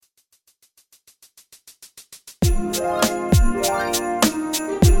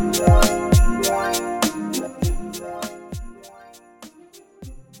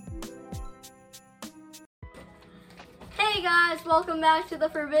welcome back to the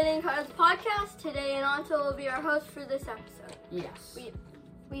Forbidden Cards podcast. Today, Ananta will be our host for this episode. Yes.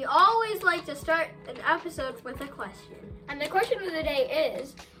 We always like to start an episode with a question. And the question of the day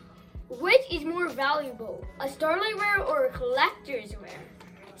is, which is more valuable, a Starlight Rare or a Collector's Rare?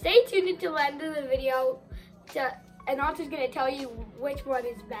 Stay tuned until the end of the video, Ananta's going to tell you which one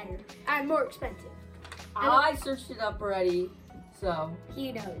is better and more expensive. I searched it up already, so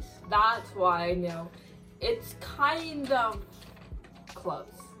He knows. that's why I know. It's kind of close,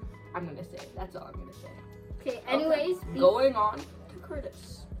 I'm going to say. That's all I'm going to say. Okay, anyways. Going on to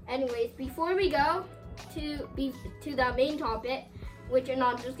Curtis. Anyways, before we go to the main topic, which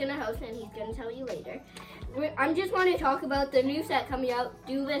Ananta's going to host and he's going to tell you later, I just want to talk about the new set coming out,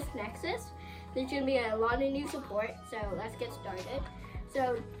 Duelist Nexus. There's going to be a lot of new support, so let's get started.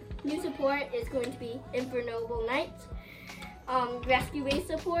 So, new support is going to be Infernoble Knights, Rescue Base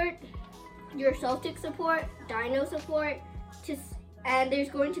support, your Celtic support, Dino support, and there's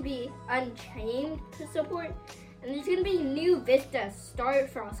going to be Unchained support, and there's going to be new Vista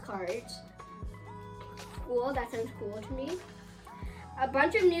Starfrost cards. Cool, that sounds cool to me. A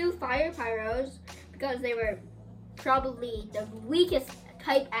bunch of new Fire Pyros, because they were probably the weakest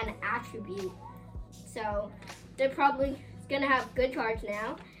type and attribute. So they're probably going to have good cards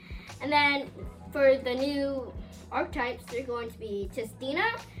now. And then for the new archetypes, they're going to be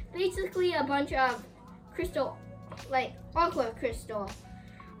Testina, basically a bunch of crystal, like aqua crystal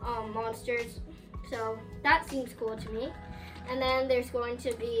monsters. So that seems cool to me. And then there's going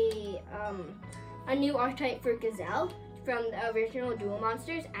to be a new archetype for Gazelle from the original Duel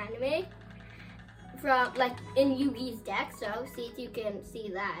Monsters anime, from like in Yugi's deck. So see if you can see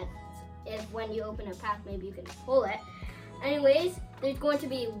that. If when you open a pack, maybe you can pull it. Anyways, there's going to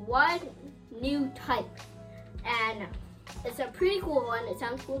be one new type, and it's a pretty cool one. It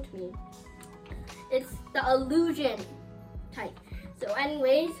sounds cool to me. It's the illusion type. So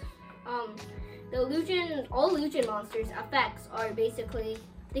anyways, all illusion monsters effects are basically,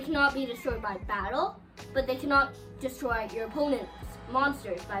 they cannot be destroyed by battle, but they cannot destroy your opponent's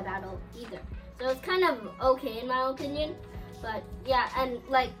monsters by battle either. So it's kind of okay in my opinion. But yeah, and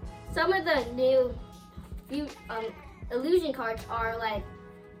like some of the new illusion cards are like,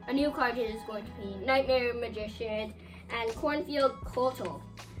 a new card is going to be Nightmare Magician and Cornfield Cultal.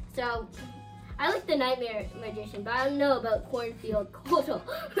 So I like the Nightmare Magician, but I don't know about Cornfield Cultal.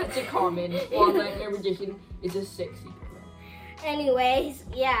 It's a common, or Nightmare Magician is a sexy. Anyways,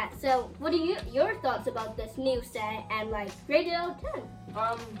 yeah, so what are your thoughts about this new set and like rate it out of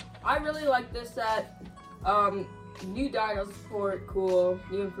 10? I really like this set. New Dino support, cool.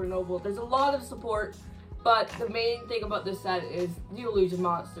 New Infernoble. There's a lot of support, but the main thing about this set is new illusion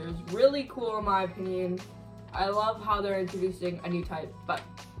monsters. Really cool in my opinion. I love how they're introducing a new type, but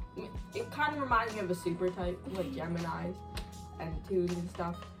it kind of reminds me of a super type, like Gemini and Toons and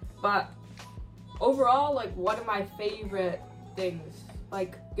stuff. But overall, like one of my favorite things,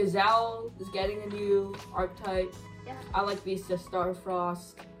 like Gazelle is getting a new archetype. Yeah. I like Vista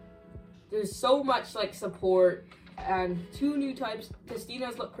Starfrost. There's so much like support and two new types.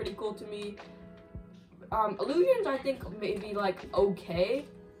 Testinas look pretty cool to me. Illusions I think maybe like okay,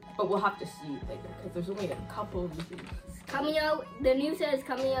 but we'll have to see later because there's only a couple of these. Coming out, the new set is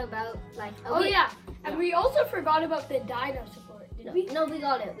coming out about like a Oh week. yeah, and we also forgot about the Dino support, did we? No, we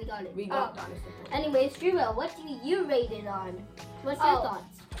got it. We got Dino support. Anyways, Strubo, what do you rate it on? What's your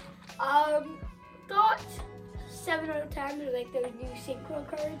thoughts? Thought 7 out of 10 are like those new synchro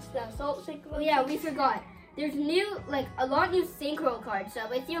cards, the assault synchro. Oh yeah, we forgot. There's a lot new synchro cards. So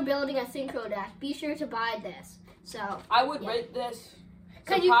if you're building a synchro deck, be sure to buy this. So I would rate this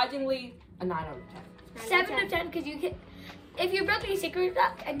surprisingly a 9 out of 10. 7 out of 10 because you can. If you're building a synchro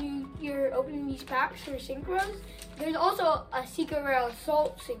deck and you're opening these packs for synchros, there's also a secret rare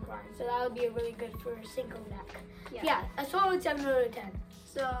assault synchro, so that would be really good for a synchro deck. Yeah, a solid 7 out of 10.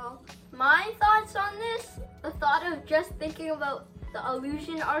 So, my thoughts on this, the thought of just thinking about the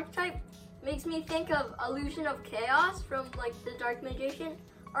illusion archetype makes me think of Illusion of Chaos from like the Dark Magician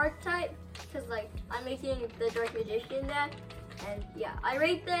archetype, because like I'm making the Dark Magician deck, and yeah, I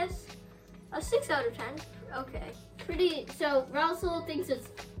rate this a 6 out of 10. Okay. Pretty, so Russell thinks it's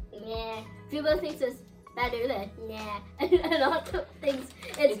nah, Jubo thinks it's better than nah, and Otto thinks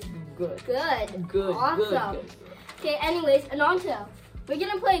it's good. Good. Awesome. Good. Okay, anyways, Ananto, we're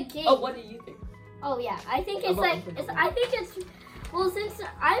gonna play a game. Oh, what do you think? Oh yeah, I think it's well, since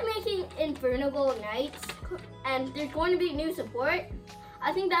I'm making Infernoble Knights and there's going to be new support,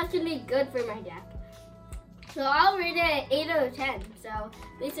 I think that's gonna be good for my deck. So I'll rate it 8 out of 10. So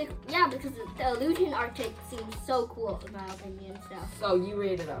basically, yeah, because the illusion archetype seems so cool in my opinion. So you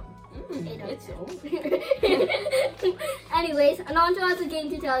rate it up. It's Anyways, Ananto has a game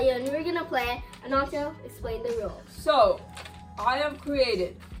to tell you, and we're gonna play. Ananto, explain the rules. So, I have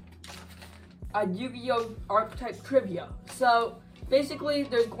created a Yu-Gi-Oh! Archetype trivia. So, basically,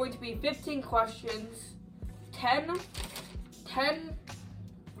 there's going to be 15 questions,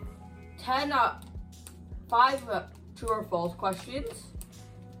 5 true or false questions,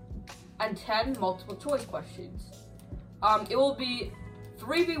 and 10 multiple choice questions. It will be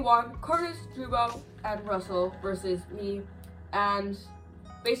 3v1, Curtis, Drubo, and Russell versus me, and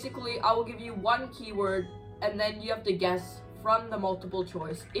basically I will give you one keyword, and then you have to guess from the multiple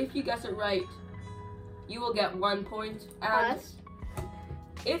choice. If you guess it right, you will get 1 point, and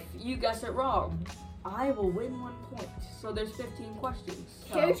if you guess it wrong, I will win 1 point. So there's 15 questions.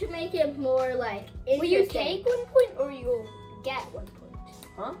 So. Care to make it more like interesting? Will you take 1 point or you'll get 1 point?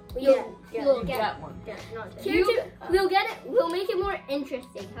 Huh? You'll get one. We'll get it. We'll make it more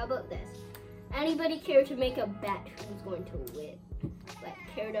interesting. How about this? Anybody care to make a bet who's going to win? Like,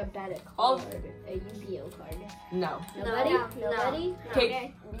 care to bet a card, a Yu-Gi-Oh card? No. Nobody? No. Nobody?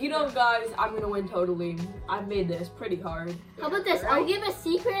 Okay. You know, guys, I'm gonna win totally. I've made this pretty hard. How about this? I'll give a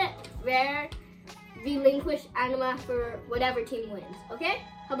secret, rare, relinquished anima for whatever team wins. Okay?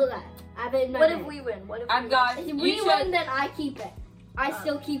 How about that? I have it in my What bed. if we win? What if And guys, If you we should. win, then I keep it. I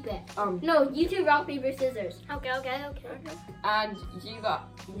still keep it. No, you two rock, paper, scissors. Okay. And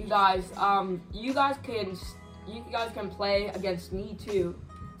you guys can play against me too,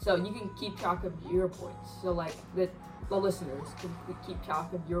 so you can keep track of your points. So like the listeners can keep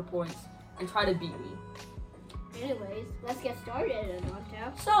track of your points and try to beat me. Anyways, let's get started,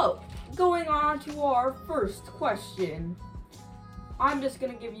 Ananto. So going on to our first question, I'm just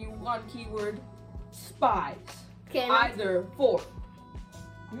gonna give you one keyword: spies. Okay. Either for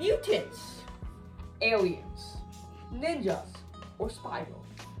mutants, aliens, ninjas, or spiral.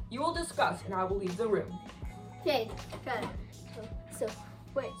 You will discuss, and I will leave the room. Okay. Got it. So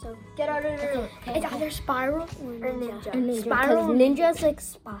Get out of the room. It's either spiral or ninja. Spiral. Ninjas like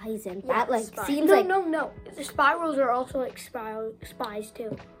spies and that seems like No. The spirals are also like spies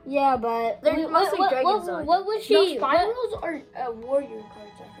too. yeah, but They're mostly dragons. What was she? No, spirals are warrior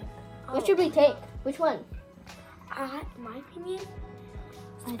cards, I think. What should we take? Which one? In my opinion,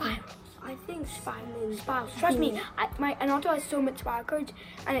 spirals. I think spirals. Trust me, Ananto has so much spiral cards,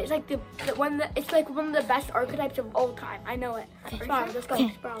 and it's like it's like one of the best archetypes of all time. I know it. Spirals. Let's go.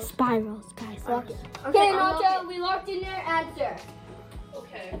 Spirals. Spirals, guys. Lock it. Okay, Ananto, we locked in your answer.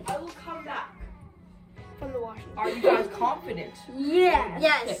 Okay, I will come back. From the Washington. Are you guys confident?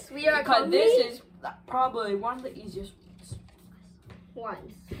 Yes, we are. Because this is probably one of the easiest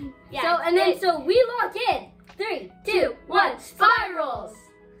Ones. Yeah. So we lock in. 3, 2, 1. Spirals.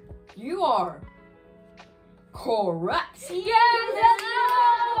 You are correct. Yes.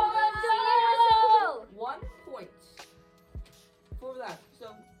 1 point for that. So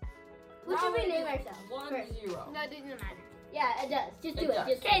What should we name ourselves? 1-0. No, it doesn't matter. Yeah, it does. Just do It it. does.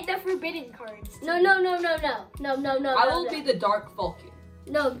 Just Okay, the forbidden cards. No. I will be the Dark Falcon.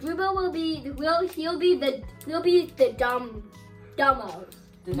 No, Drubo will be. He'll be the dumbos.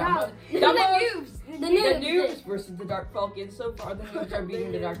 The No, the Dumbos- noobs. The The noobs. noobs versus the Dark Falcon. So far, the noobs are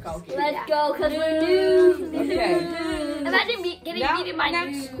beating the Dark Falcon. Let's go, cause we're noobs. Okay. Imagine getting Now, beaten by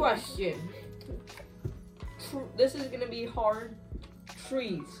next noobs. question. This is gonna be hard.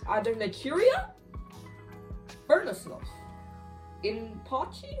 Trees, either Naturia, Burnislof,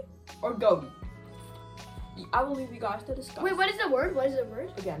 Inpachi, or Gobi. I will leave you guys to discuss. Wait, what is the word?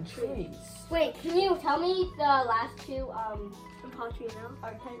 Again, trees. Wait, can you tell me the last two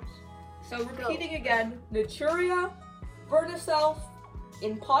archetypes? So repeating again, Naturia, Burnislof,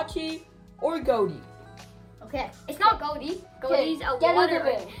 Inpachi, or Godi. Okay. It's not Goldie. Goldie's a Get out of water. the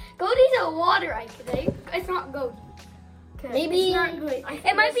room. Goldie's a water icon. It's not Goldie. Maybe It's not good.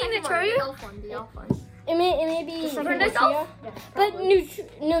 It might be Naturia. it may be Vernisolf? but I don't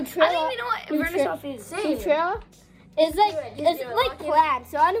even know what Nutria- Vernisolf is. Nutria is like Do it. it's like plants.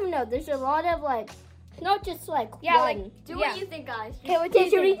 So I don't know. There's a lot of like, not just like Yeah, one. like, do what you think, guys. Okay,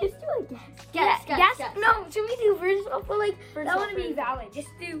 should we just do a guess? Guess. No, should we do Vernisolf? But like, that wouldn't be valid. Just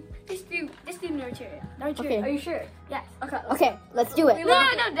do Naturia. Okay. Are you sure? Yes. Okay, let's do it. No.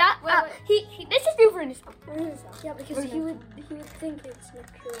 That let's just do Vernisolf. Yeah, because he would think it's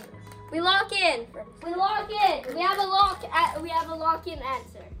Naturia. We lock in. We lock in. We have a lock in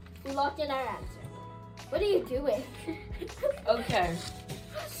answer. We locked in our answer. What are you doing? Okay.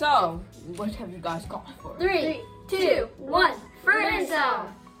 So, what have you guys got for us? 3, 2, 1. Vernisolf.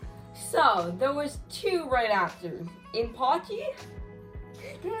 So, there was 2 right answers. Inpachi,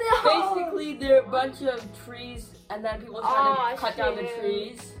 No. basically they're a bunch of trees and then people try to cut down the shit.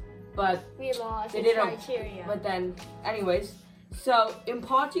 trees. but We lost. They It's didn't- Nigeria. but then, anyways, so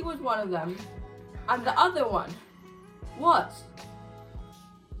Impachi was one of them, and the other one was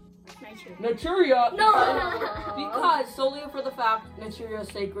Nigeria. Naturia. No. Because solely for the fact Naturia's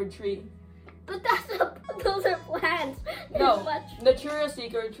sacred tree. But those are plants. No. There's much. Naturia's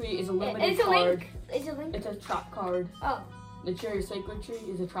sacred tree is a limited It's a card. link. It's a link. It's a trap card. Oh. Naturia's sacred tree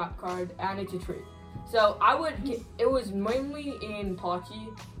is a trap card, and it's a tree. So I would get, it was mainly in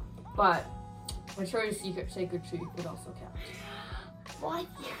Pachi, but Naturia's sacred tree would also count. What?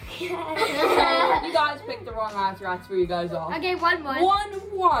 You guys picked the wrong answer. I threw you guys off. Okay, 1-1.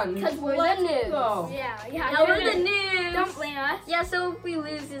 1-1. Because we're Let's the news. go. Yeah. Now we're the news. Don't blame us. Yeah, so if we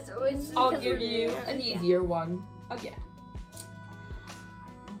lose, it's I'll because give we're you the news. an easier one again.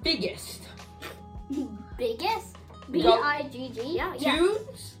 Biggest. Biggest? Go. B-I-G-G? Yeah.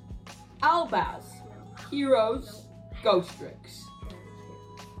 Tunes, Albaz, Heroes, Ghost Tricks.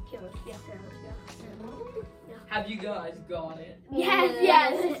 Heroes, yeah. Have you guys got it?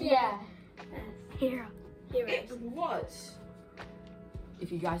 Yes. Yeah. Hero. It was.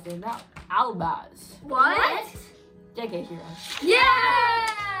 If you guys didn't know, Albaz. What? JK Heroes. Yeah!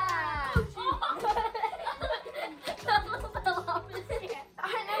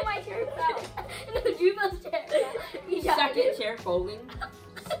 I know my chair fell. No, Jubo's chair fell. He died. Second chair folding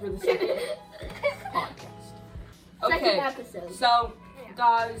for the second podcast. Second Okay, episode. so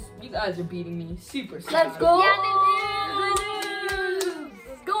guys, you guys are beating me super sad. Let's go. Yeah, the news.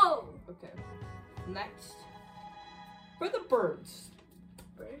 Let's go. Okay, next. For the birds.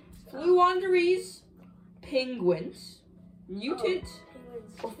 Fluonderies, penguins, mutant,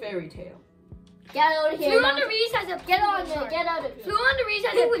 or fairy tale. Get out of here. Fluonderies has a Get on penguin there. Get out of here. Fluonderies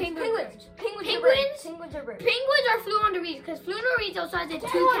has a penguin. Penguins. Penguins? Are birds. Penguins are fluonderies because fluonderies also has a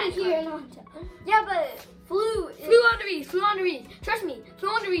Get two out of here. cat. Yeah, but Fluonderies. Trust me,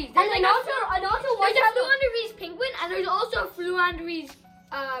 fluonderies. And then also one there's a type of, fluonderies penguin and there's also a fluonderies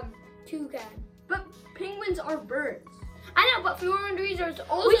toucan. but penguins are birds. I know, but fluonderies are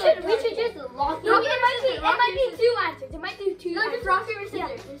also. We should just lock No, them. it might be two answers. It might be two. No, just answers. rock, paper, Yeah.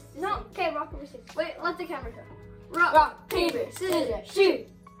 scissors. No, okay, rock paper scissors. Wait, let the camera go. Rock, paper, scissors, shoot.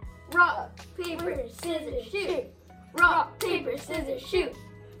 Rock, paper, scissors, shoot. Rock, paper, scissors, shoot.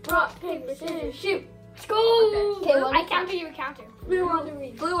 Rock, paper, scissors, shoot. Let's go. Okay, well, I counter your counter.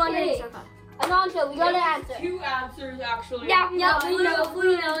 Fluonderies. Fluonderies. Ananta, we gotta answer. Two answers actually. Yeah, we know.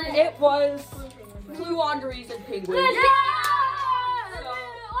 It was Fluonderies and penguins.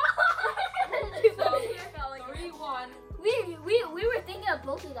 So 3-1. We were thinking of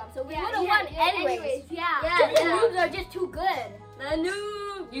both of them, so we Yeah, would have yeah, won yeah, anyways. yeah. Yeah, the noobs are just too good. The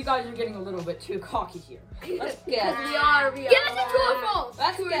noobs. You guys are getting a little bit too cocky here. Let's get We are. Give us a true or false.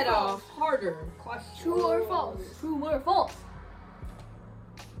 let's True or get a false? harder question. True or false? True or false?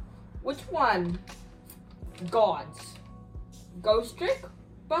 Which one? Gods. Ghost Trick,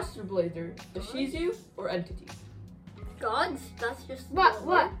 Buster Blazer, Ishizu, or Entity? Gods? That's just.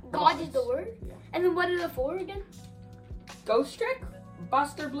 What? God is the word? Yeah. And then what are the four again? Ghost Trick,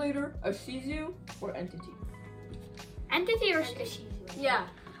 Buster Blader, Ishizu, or Entity? Entity or Ishizu? Yeah.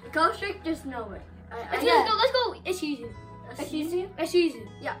 Ghost Trick, just know it. Let's go. Ishizu. Ishizu.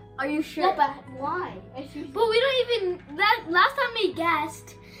 Yeah. Are you sure? No, but why? But we don't even. Last time we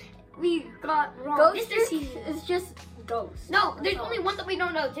guessed, we got wrong. Ghost Just Trick Ishizu. is just ghost. No, there's That's all. only one that we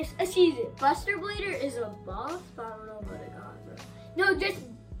don't know. Just Ishizu. Buster Blader is a boss, but I don't know about a god, bro. No, just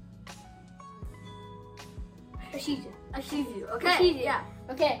Ishizu. Ishizu. Okay. Ishizu. Yeah.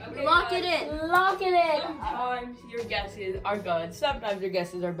 Okay. Okay, Lock guys. it in. Lock it in. Sometimes your guesses are good, sometimes your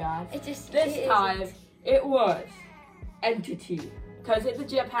guesses are bad. It's just This time, it was Entity. Because in the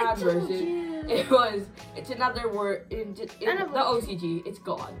Japan version, it's another word, in the OCG, it's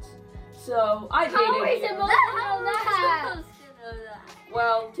gods. So, I made How it. is it know that?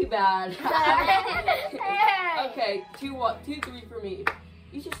 Well, too bad. Hey. Okay, 2-3 for me.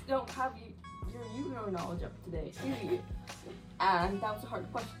 You just don't have your Yu-Gi-Oh knowledge up to date, do you? And that was a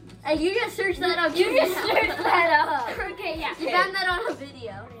hard question. Hey, you just searched that up. You just searched that up. Okay, yeah. You found that on a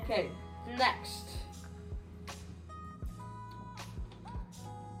video. Okay, next.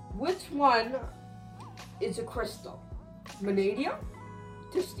 Which one is a crystal? Manadia,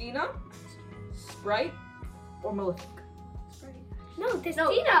 Testina, Sprite, or Malefic? No,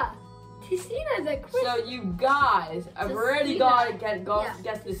 Testina. Testina's a crystal. So you guys have already got to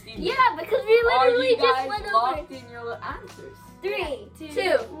guess Testina. Yeah, because we Are literally you just guys went over. locked in your answers? 3, 2,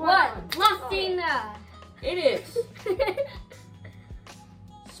 1. 1. Testina. It is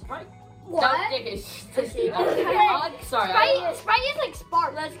Sprite. What? No, it's Testina. Okay. Sorry, Sprite is like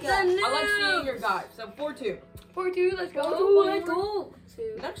spark. Let's go. I like seeing your guys. So 4-2. 4-2, let's go. Let's go.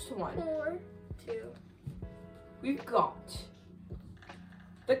 2, Next one. 4, 2. We've got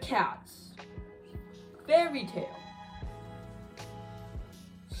the cats, Fairy Tale,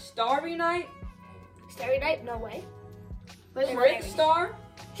 Starry Night, Starry Night? No way. Trick Star,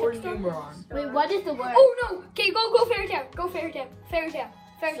 or Trick Star? Numeron. Wait, what is the word? Oh no! Okay, go Fairy Tale. Go Fairy Tale. Fairy Tale.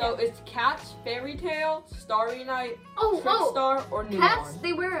 Fairy So Tale. it's cats, Fairy Tale, Starry Night, Oh, Trick Star, or Cats, Numeron.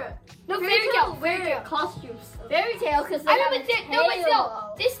 they wear No, Fairy Tale. Fairy wear Tale. costumes. Fairy Tale, because they I know, have but a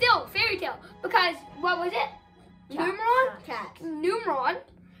still, this still Fairy Tale because what was it? Cat. Numeron. Cat. Numeron.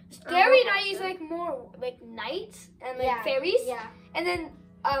 Starry Night is like more like knights and like Yeah. fairies, Yeah. and then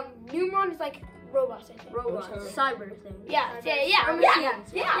Numeron is like robots. I think. Robots. Cyber thing. Yeah, Cyber- yeah, cyber yeah,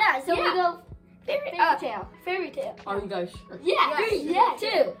 things. yeah. Yeah, so we Yeah. go Fairy, Fairy Tale. Fairy Tale. Are you guys sure? Yeah. Yes. Yes.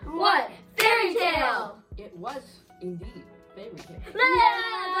 2, 1. Fairy Tale. It was indeed Fairy Tale.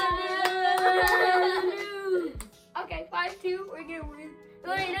 Okay, 5-2. We're gonna win.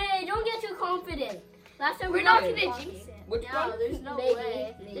 Wait, don't get too confident. Last time We're we not got gonna too jinx it. Which No, one? there's no Maybe.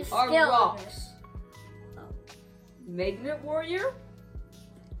 way. There's Are skill in rocks. this. Magnet Warrior,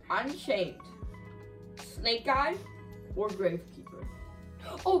 Unchained, Snake Eye, or Gravekeeper?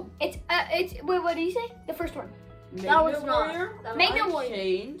 Oh, it's wait, what did you say? The first one. That was Magnet not. Warrior, That was Magnet Warrior.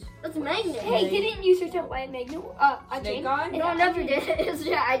 Unchained, That's Magnet. Hey, didn't you search up why Magnet? Snake Eye, No, I never did. It's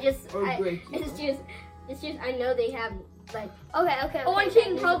just, or it's Gravekeeper? just, I know they have, like, Okay. oh,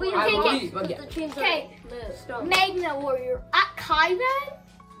 Unchained probably. I okay, believe, but yeah. The chains are Okay. strong. Magnet Warrior at Kaiban.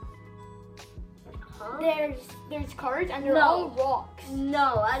 Huh? There's cards and they're No. all rocks.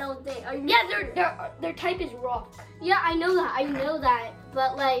 No, I don't think. Are you Yeah, their type is rock. Yeah, I know that.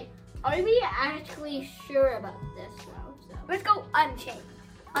 But like, are we actually sure about this though? So. Let's go Unchained.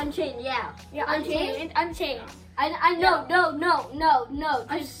 Unchained, yeah. Yeah, Unchained? Unchained. I know. No.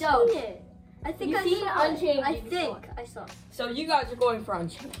 I've Just seen don't. it. I think You've I seen saw Unchained it. I before. think I saw it. So you guys are going for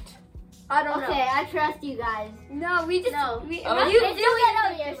Unchained. I don't Okay, I trust you guys. No, we just No. we, Oh, you Hey, still get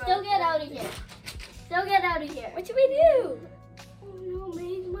out of here. Still get out of here. Still get out of here. What should we do? Oh no,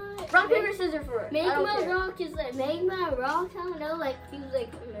 Magma. Rock, paper, scissors for it. I don't Magma care. rock is like Magma rock. I don't know, like feels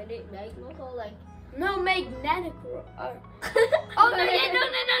like Magma or like. No magnetic. Oh no! Yeah,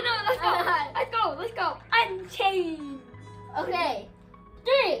 no! Let's go! Unchained. Okay,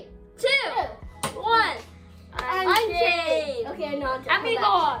 3, 2, 1. Unchained. Okay, no.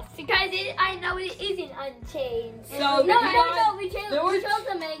 Amigos, because I know it isn't Unchained. So No, you guys, no. We chose there were-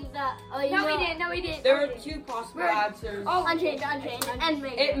 to make that. Oh, you No, know. we didn't. there are two possible answers. Oh, Unchained, and Magma.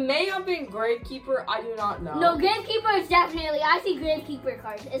 It may have been Gravekeeper, I do not know. No, Gravekeeper is definitely. I see Gravekeeper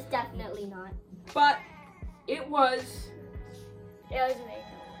cards. It's definitely not. But it was it was me.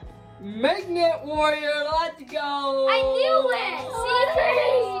 Magnet Warrior, let's go! I knew it.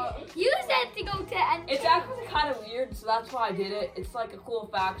 Oh. See, Chris, you said to go to Unchained. It's actually kind of weird, so that's why I did it. It's like a cool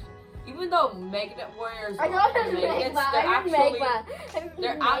fact. Even though Magnet Warriors I thought it was magnets, Magma. they're I actually, heard Magma.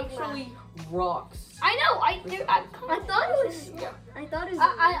 they're actually rocks. I know. I thought it was. Yeah. I thought it was.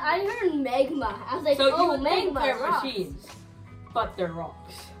 I heard Magma. I was like, So you oh, would think Magma. they're rocks. machines, but they're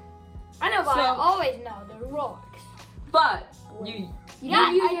rocks. I know, but I So- always know they're rocks. But you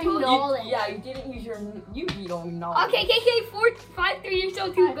Yeah, Yeah, I you told knowledge. yeah, you didn't use your you don't know. Okay, 4-5-3. You're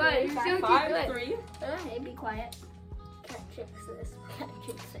so too good. You're so too good. 5-3. Hey, be quiet. Can't fix this. Can't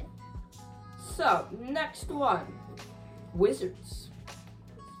fix it. So next one, Wizards,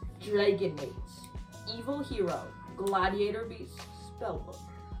 Dragon Mates, Evil Hero, Gladiator Beast, Spellbook.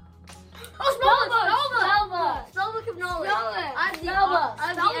 Oh, Spellbook of knowledge. Spellbook. I'm the Spellbook.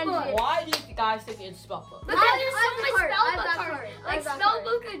 I'm the Spellbook. engine. Why do you guys think it's Spellbook? Because I there's have so that much card. I have spellbook that cards. card. I Like have that card.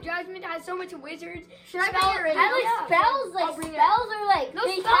 Spellbook of Judgment has so much wizards. Should I bring it right I now? like Yeah. spells. Like I'll bring it. spells are like No,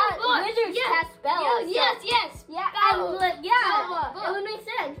 they spellbook. cast wizards Yeah. cast spells. Yes. Yeah, Spell. and like, yeah, Spellbook. it would make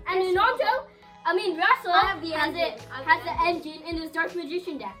sense. And in Naruto, I mean Russell I have the has engine. it I have has the the engine in his Dark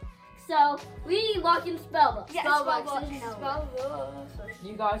Magician deck. So we lock in spellbook. Yeah, Spellbook. Spellbook.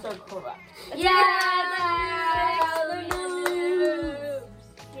 You guys are correct. Yeah.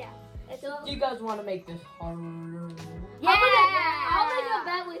 So, Do you guys want to make this harder? Yeah. I'll make a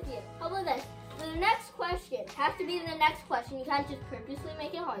bet with you. How about this? The next question has to be the next question. You can't just purposely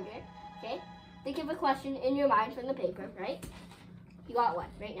make it harder. Okay? Think of a question in your mind from the paper, right? You got one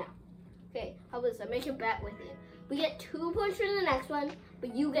right now. Okay, how about this? I make a bet with you. We get 2 points for the next one,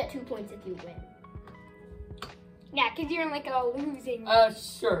 but you get 2 points if you win. yeah, because you're like a losing.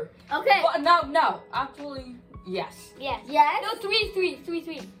 Sure. Okay. Well, no. Actually, yes. Yes. Yes. No, 3.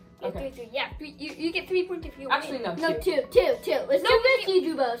 Okay. 3. Yeah, 3. You get 3 points if you Actually, win. no. No, two. 2. It's No, too but risky,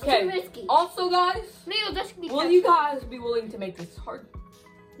 Jubo. It's Okay. too risky. Also, guys, No, you'll just be will you guys be willing to make this hard?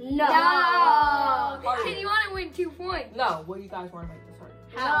 No. No. Harder. Because you want to win 2 points. No. Will you guys want to make this hard?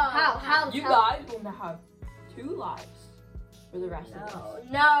 How? You guys will now have 2 lives for the rest of this.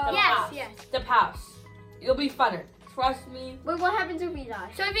 No. The Yes, pass. yes. The pass. It'll be funner. Trust me. Wait, what happens if we die?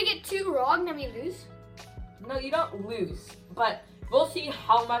 So if we get 2 wrong, then we lose. No, you don't lose. But we'll see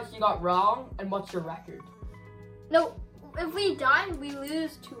how much you got wrong and what's your record. No. If we die, we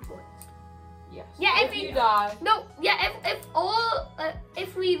lose 2 points. Yes. Yeah, if you die. No, yeah.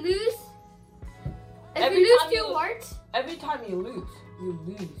 If we lose, if Every we lose time 2 you- hearts, Every time you lose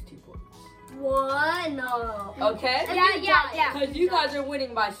 2 points. What? No. Okay? yeah. Because you guys are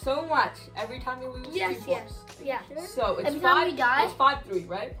winning by so much every time you lose 2 Yes, points. yes. Yeah. So it's Every time we die? It's 5-3,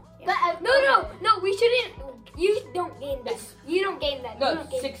 right? But no. We shouldn't. You don't gain that. It's- You don't gain that. No, you don't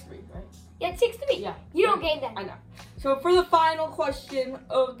gain 6-3, right? Yeah, it's 6-3. Yeah. You don't gain that. I know. So for the final question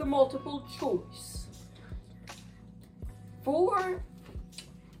of the multiple choice. For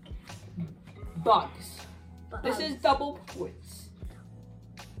bugs. This is double points.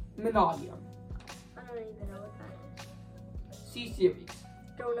 Monodium. I don't even know what that is. C-Series.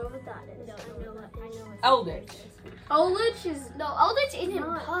 Don't know what that is. Eldritch. Eldritch is Eldritch isn't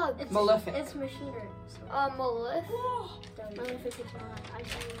not. pug. It's Malefic. It's machinery. Malefic. Malefic is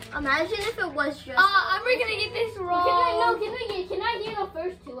not. Imagine if it was just. I'm gonna get this wrong. Can I hear the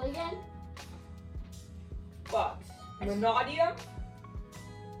first 2 again? Bugs. Monodium.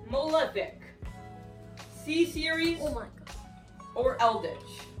 Malefic. C-Series. Oh my god. Or Eldritch.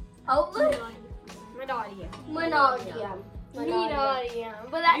 Eldritch. Monodium. Monodium.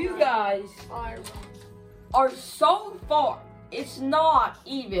 But that's You guys are so far. It's not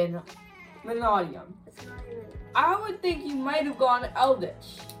even Monodium. It's not even. I would think you might have gone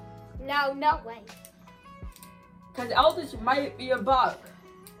Eldritch. no way. Because Eldritch might be a bug.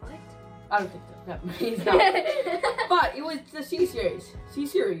 What? I don't think so. No, he's not. But it was the C-Series.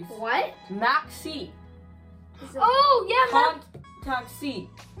 C-Series. What? Max C. Oh yeah, Contact C.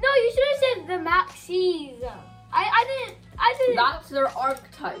 No, you should have said the Maxis. I didn't. That's their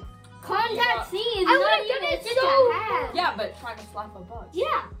archetype. Contact C is I not would've even done it it's just so a hat. Yeah, but trying to slap a bug.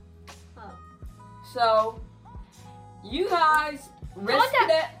 Yeah. So, you guys risked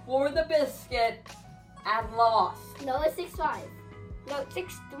Contact- it for the biscuit and lost. No, it's 6-5. No,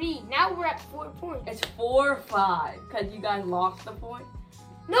 6-3. Now we're at 4 points. It's 4-5 because you guys lost the point.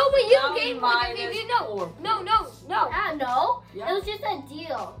 No, but you Now gained minus one. You 4 No. No. Yeah. It was just a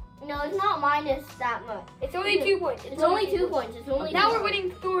deal. No, it's not minus that much. It's only 2 points. It's only 2 points. It's only Now 2 we're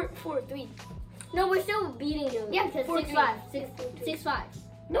points. winning 4-3. No, we're still beating you. Yeah, because 4-3. 6-5. 6-5.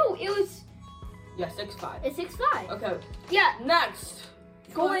 No, it was. Yeah, 6-5. It's 6-5. Okay, Yeah. next,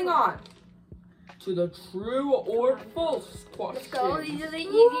 going on to the true or false question. Let's go. These are the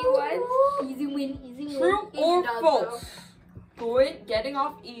easy ones. Easy win. Easy win. True or dub, false? Good, getting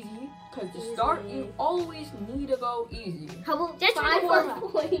off easy, because to start, you always need to go easy. How about Just 5 warm more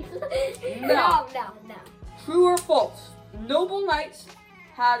up. points? No. No. True or false? Noble Knights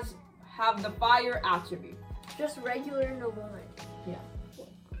have the fire attribute. Just regular noble knight. Yeah.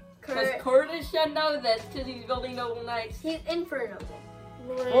 Curtis. Because Curtis should know this because he's building Noble Knights. He's inferno.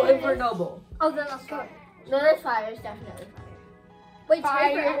 Well, if we're noble. Oh, then that's fire. No, that's fire. It's definitely fire. Wait, Fire.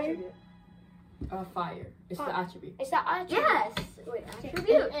 type or attribute? Fire. It's the attribute. It's that attribute. Yes. Wait, attribute.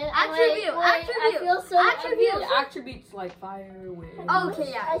 Attribute. Attribute. I Attribute. feel so Attribute. The attribute's like fire, wind.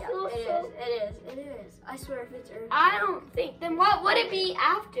 Okay, yeah, I yeah. feel It so- is. It is. I swear if it's earth. I don't think. Then what would it be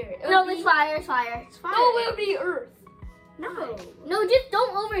after? It No, would it's be- fire. It's fire. It's fire. No, it would be Earth. No. No, just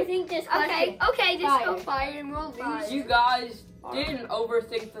don't overthink this question. Okay, just go Fire. fire and we'll lose. You guys didn't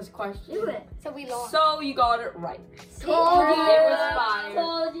overthink this question. Do it. So we lost. So you got it right. Told you. It was fire.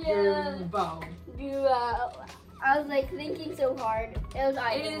 Told Your you. bow. I was like thinking so hard. It was It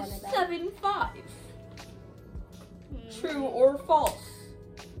either is one of them. 7-5. True or false?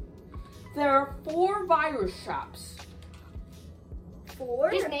 There are 4 virus traps.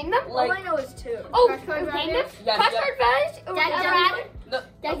 4? Just name them. All Like, I know is 2. Oh, Crush Card name them. Yes, Crush yes. Card Virus.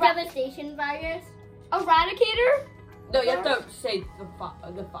 Deck no, Devastation virus. Eradicator. no, you have to say the 5.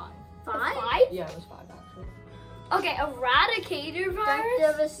 5? Yeah, it was 5 actually. Okay, Eradicator Deck Virus.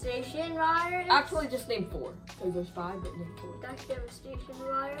 devastation virus. Actually, just name 4. Because there's 5, but name 4. Deck devastation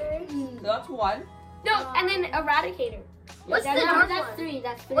virus. So that's 1. No, and then Eradicator. What's That's the not- dark that's one? 3.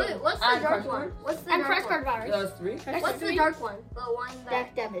 That's 3. Wait, what's the And dark Crush one? Card? What's the And dark Crush Card one? Virus. So that's 3. What's the dark one? The one that.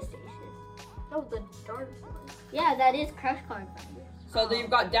 Deck Devastation. No, the dark one. Yeah, that is Crush Card virus. So then you've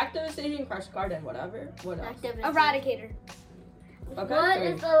got Deck Devastation, Crush Card, and whatever. What else? Deck Devastation. Eradicator. Okay, What three.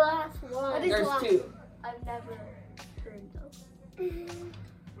 is the last one? What is There's the last 2. I've never heard of.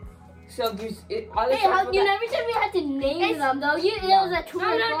 So there's other Hey, stuff you that- never said we had to name It's- them though. It was a true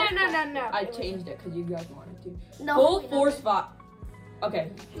or false No. I changed it because you guys wanted to. No, Full we force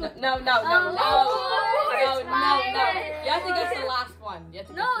Okay. No. it's You have to guess the last one. You have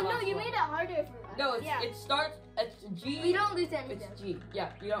to guess the last you one. made it harder for us. No, it starts. It's G. We don't lose anything. It's G. Yeah,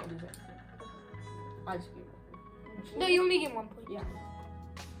 you don't lose it. I just give it. No, you only get 1 point. Yeah.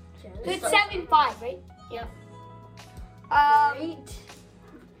 So it's 7-5, right? Yep. Great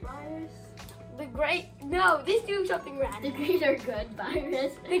virus. The great. No, this do something The random. greater good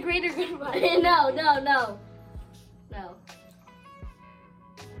virus. The greater good virus. No.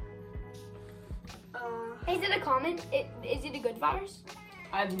 Is it a common? Is it a good virus?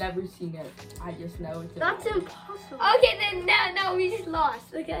 I've never seen it. I just know it's. That's impossible. Okay, then no, we just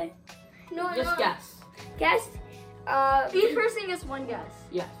lost. Okay. No, Just guess. Guess. Each person gets one guess.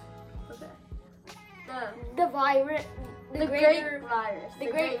 Yes. Okay. The virus. The great virus. The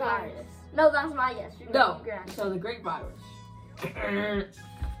great virus. No, that's my guess. You're No. correct. So the great virus. That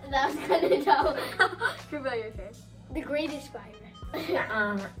was kind of dumb. Reveal your face. The greatest virus.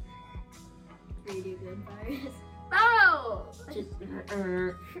 Really good virus. Oh!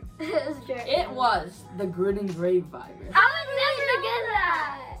 It was the grit and grave virus. I would never get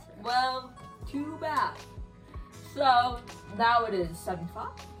that. Well, too bad. So now it is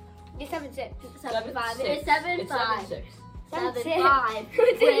 7-5. It's 7-6. 7-5. It is 7-5. It's 7-6.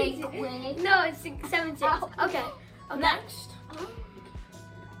 7-5. Wink. No, it's 7-6. Okay. Next,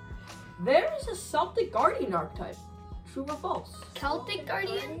 there is a Celtic Guardian archetype. True or false? Celtic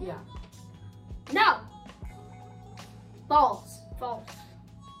Guardian? Yeah. No. False.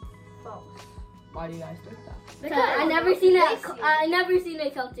 Why do you guys think that? Because I never seen a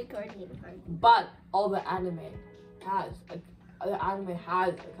Celtic Guardian card. But all the anime has a Celtic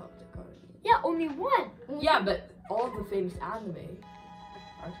Guardian. Yeah, only one. Yeah, but all the famous anime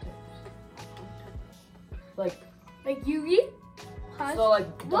archetypes. Like Yugi? so like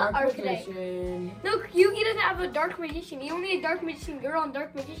What Dark archetype? Magician. No, Yugi doesn't have a dark magician. He only a dark magician girl and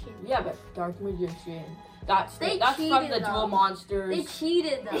dark magician. Yeah, but Dark Magician. That's They from cheated, the though. Duel Monsters. They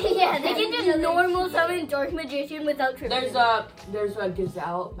cheated though. Yeah, they can just normal summon Dark Magician without tripping. There's a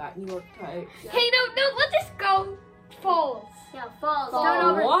Gazelle, that New York type. Hey, no, let this go. False. Yeah, false. False. Don't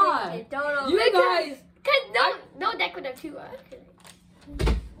overthink Why? it. Don't overthink You guys, Cause no deck would have two.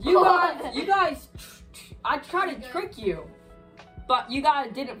 you guys, I tried to trick you, but you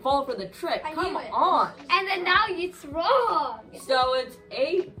guys didn't fall for the trick. I Come knew it. on. And then now it's wrong. So it's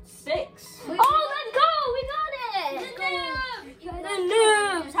 8-6. Oh, let's go! We got it! The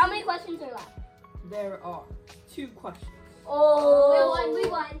noobs! How many questions are left? There are 2 questions. Oh. We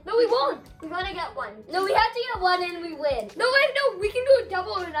won. No, we won't. We gotta get one. No, we have to get one and we win. No, wait, no, we can do a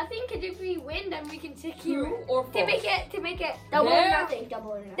double or nothing. Cause if we win, then we can secure True or false? to make it Double or There- nothing.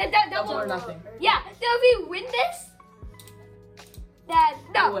 Double or nothing. Double or nothing. Yeah. So if we win this, then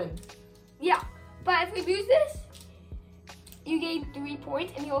no. Win. Yeah. But if we lose this, you gain 3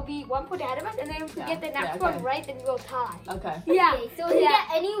 points, and you'll be 1 point ahead of us. And then if we Yeah, get the next yeah, okay. one right, then we'll tie. Okay. Yeah. Okay, so if we get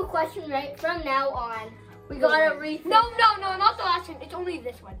any question right from now on, we gotta rethink. No, not the last one. It's only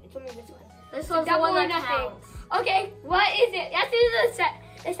this one. This This So one's the double one or that nothing. counts. Okay, what is it? Let's do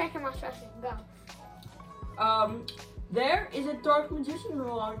the second last question. Go. There is a Dark Magician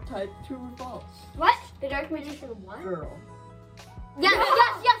girl archetype. True or false? What? The Dark Magician what? Girl. Yes,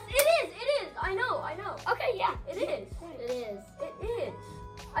 it is. I know. Okay, yeah. It is. It is. It is.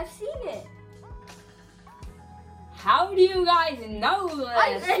 I've seen it. How do you guys know this? What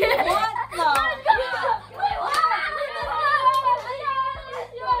the?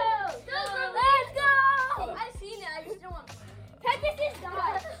 Let's go! I've seen it. I just don't want. Pegasus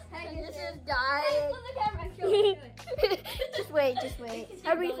died. Pegasus died. Flip the camera and show me. Just wait.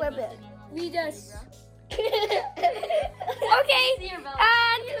 How do we flip it? We just. Okay. See your belt.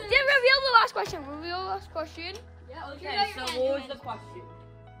 And then reveal the last question. Okay, so what was the question?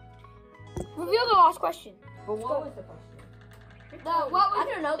 Reveal the last question. But what was the question? What was, I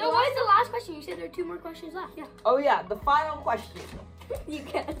don't know. No, what was the last question? You said there are 2 more questions left. Yeah. Oh yeah, the final question. You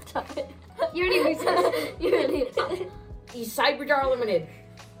can't touch it. You already You really. Is Cyberjar Limited?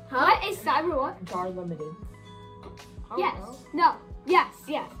 What is cyber what? Jar Limited. Yes. No. Yes.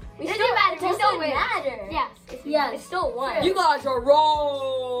 We It doesn't matter. We still win. matter. Yes. Yes. It's still one. You guys are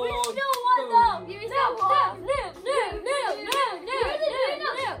wrong. We still won though. You still won. No.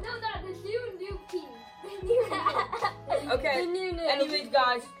 The new team. Okay. The new. Anyways,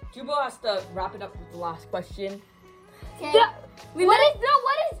 guys, Jubo has to wrap it up with the last question. Okay. Yeah. What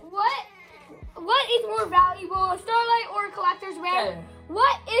is more valuable, a Starlight or a Collector's Rare? Okay.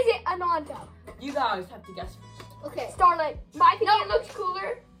 What is it, Ananta? You guys have to guess first. Okay. Starlight. My opinion, it looks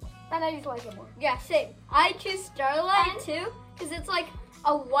cooler, and I just like it more. Yeah, same. I choose Starlight too, because it's like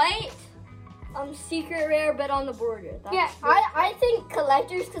a white secret rare, but on the border. That's Yeah, I think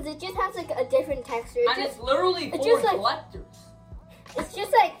collectors because it just has like a different texture. And it's literally it's for just like- collectors. It's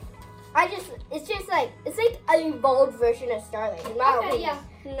just like it's like an evolved version of Starlight in my opinion. yeah.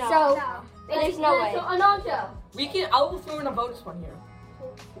 No. So there's no way. So Ananta. I will throw in a bonus one here.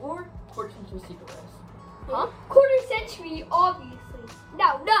 Or Quarter Century Secret Rares. Quarter century, obviously.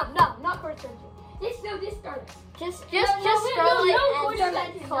 No, not quarter century. This Starlight. Just no, Starlight quarter and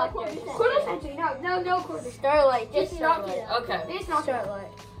century, collectors. Quarter century, no quarter. Starlight, just Just not Starlight. it. Okay. This not it.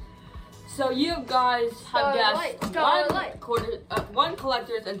 Starlight. So you guys have Starlight, guessed Starlight. one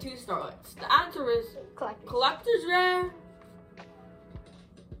collectors and 2 Starlights. The answer is Collectors. collector's rare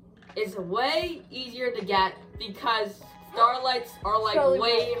is way easier to get because Starlights are like Starlight.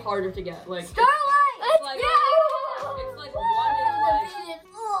 way harder to get. Like Starlight. it's like it's like one in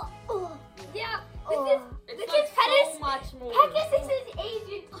like Yeah. it's This like is Pettis. so much more. Pegasus is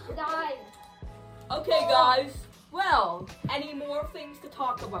Agent 9. Okay, guys. Well, any more things to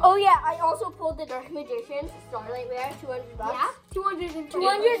talk about? Oh yeah, I also pulled the Dark Magicians Starlight Rare, $200. Yeah. 200 looks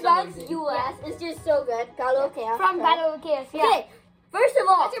 $200 amazing. US. It's just so good. Battle of Chaos. from Battle of Chaos. Yeah. Okay, first of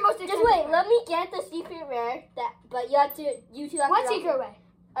all, That's your most just expensive wait. one. Let me get the secret rare. But you two have What to. secret way?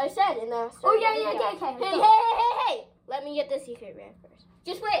 I said in the. Oh yeah, video. okay. Hey, hey! Let me get the secret rare first.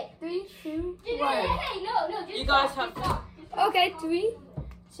 Just wait. 3, 2, Right. 1. Hey, no, just You guys have to. Okay, 3,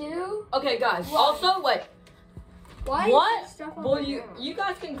 2, Okay, guys. Also, wait. 1. What will you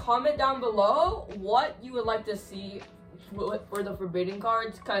guys can comment down below what you would like to see for the forbidden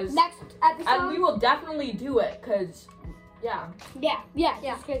cards, because Next episode. and we will definitely do it, because yeah,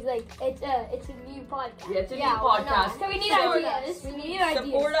 Just because like it's a new podcast. it's a Yeah, new why podcast. not? So we need So, ideas. We need ideas.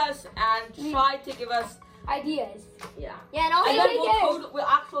 support us and try to give us Ideas. yeah. Yeah, and also And then Okay. we'll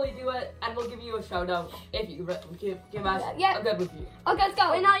actually do it, and we'll give you a shout out if you give us Yeah. a good review. Okay, let's go.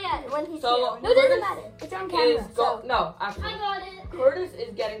 wait, not yet. When he's So, here. No, it doesn't Curtis matter. It's on Is camera. no, actually, I got it. Curtis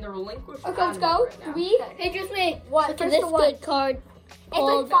is getting the relinquished. Okay, let's animal go. right now. 3. Hey, just wait. What? Look at First this to one. good card. It's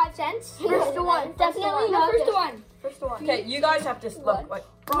like 5 cents. First to one. Definitely not. First to one. First to one. Okay, you guys have to look. Wait.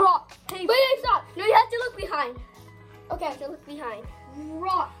 Rock. Wait, stop. No, you have to look behind. Okay. You have to look behind.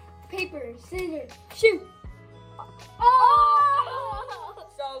 Rock. Paper. Scissors. Shoot. Oh!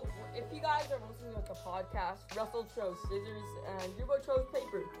 So, if you guys are listening to the podcast, Russell chose scissors and Yubo chose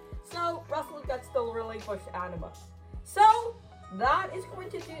paper. So, Russell gets the relinquished anima. So, that is going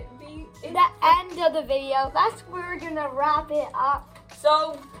to be it. The end of the video. That's where we're gonna wrap it up.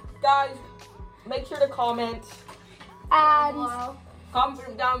 So, guys, make sure to comment. And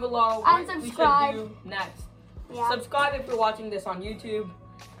Comment down below And what subscribe. we should do next. yeah. Subscribe if you're watching this on YouTube.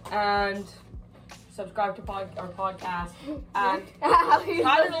 And subscribe to our podcast. And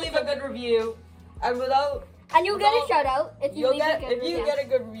try to leave a good review. And without And you'll get a shout out if you You'll leave get a good if you review. get a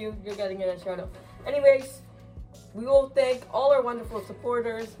good review, you're getting a shout out. Anyways, we will thank all our wonderful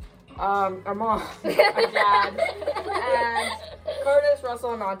supporters, our mom, our dad, and Curtis,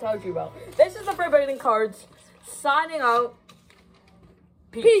 Russell, and Anto Jubo. This is the Forbidden Cards signing out.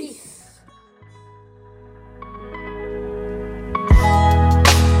 Peace.